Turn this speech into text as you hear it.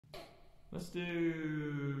Let's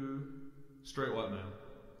do straight white male.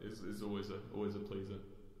 Is always a pleaser.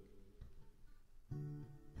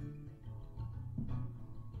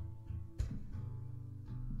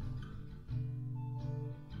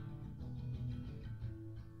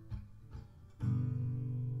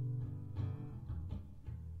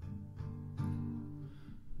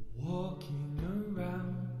 Walking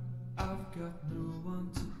around, I've got no one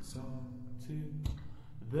to talk to.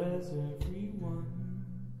 There's everyone,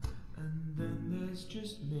 and then there's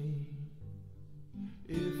just me.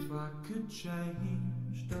 If I could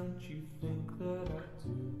change, don't you think that I'd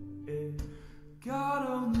do it? God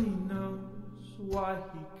only knows why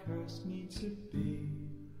he cursed me to be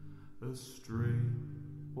a straight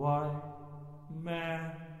white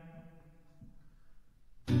man.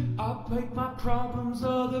 I make my problems,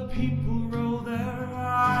 other people roll their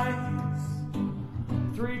eyes.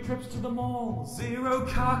 3 trips to the mall, 0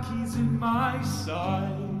 khakis in my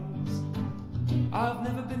size. I've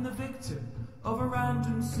never been the victim of a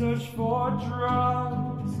random search for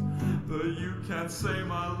drugs, but you can't say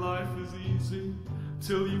my life is easy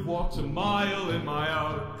till you've walked a mile in my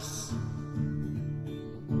Uggs.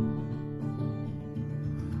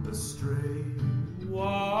 A straight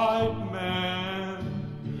white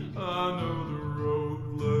man, I know the road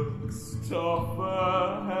looks tough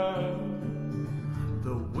ahead.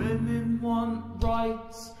 The women want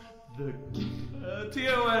rights, the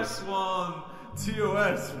TOS one.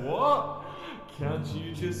 TOS what? Can't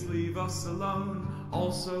you just leave us alone?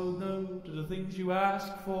 Also no to the things you ask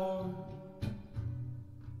for.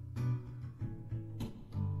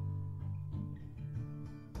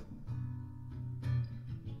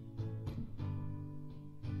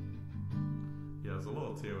 Yeah, there's a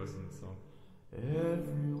lot of TOS in the song.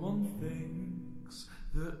 Everyone thinks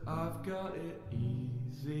that I've got it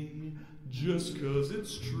easy. Just 'cause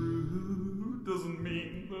it's true doesn't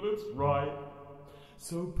mean that it's right.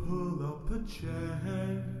 So pull up a chair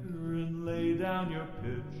and lay down your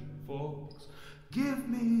pitchforks. Give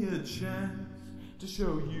me a chance to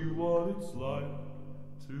show you what it's like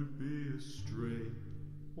to be a straight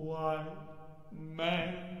white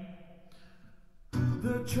man.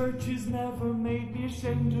 The church has never made me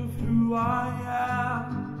ashamed of who I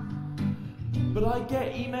am, but I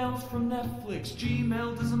get emails from Netflix,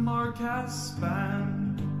 Gmail doesn't mark as spam.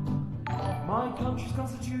 My country's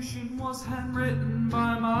constitution was handwritten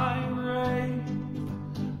by my rave,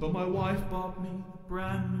 but my wife bought me a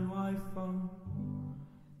brand new iPhone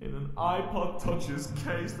in an iPod Touch's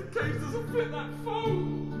case. The case doesn't fit that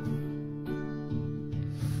phone.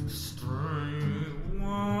 Straight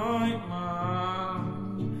white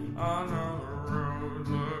man, I know the road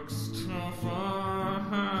looks tough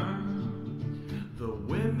ahead. The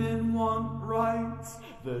women want rights,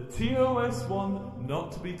 the TOS want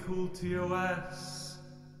not to be called TOS.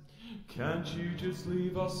 Can't you just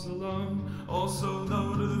leave us alone? Also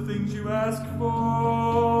no to the things you ask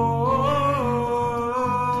for.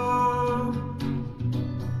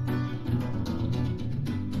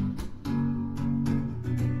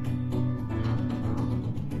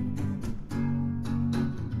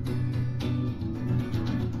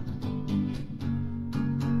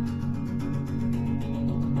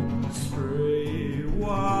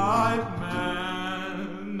 White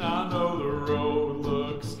man, I know the road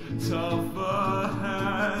looks tough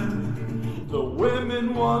ahead. The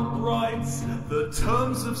women want rights, the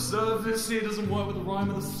terms of service, it doesn't work with the rhyme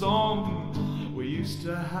of the song. We used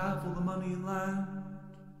to have all the money and land,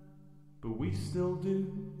 but we still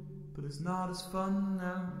do, but it's not as fun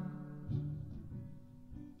now.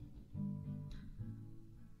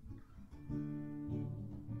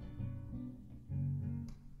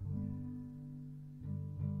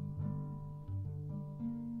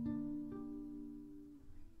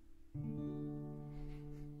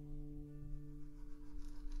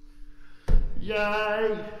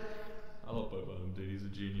 Yay!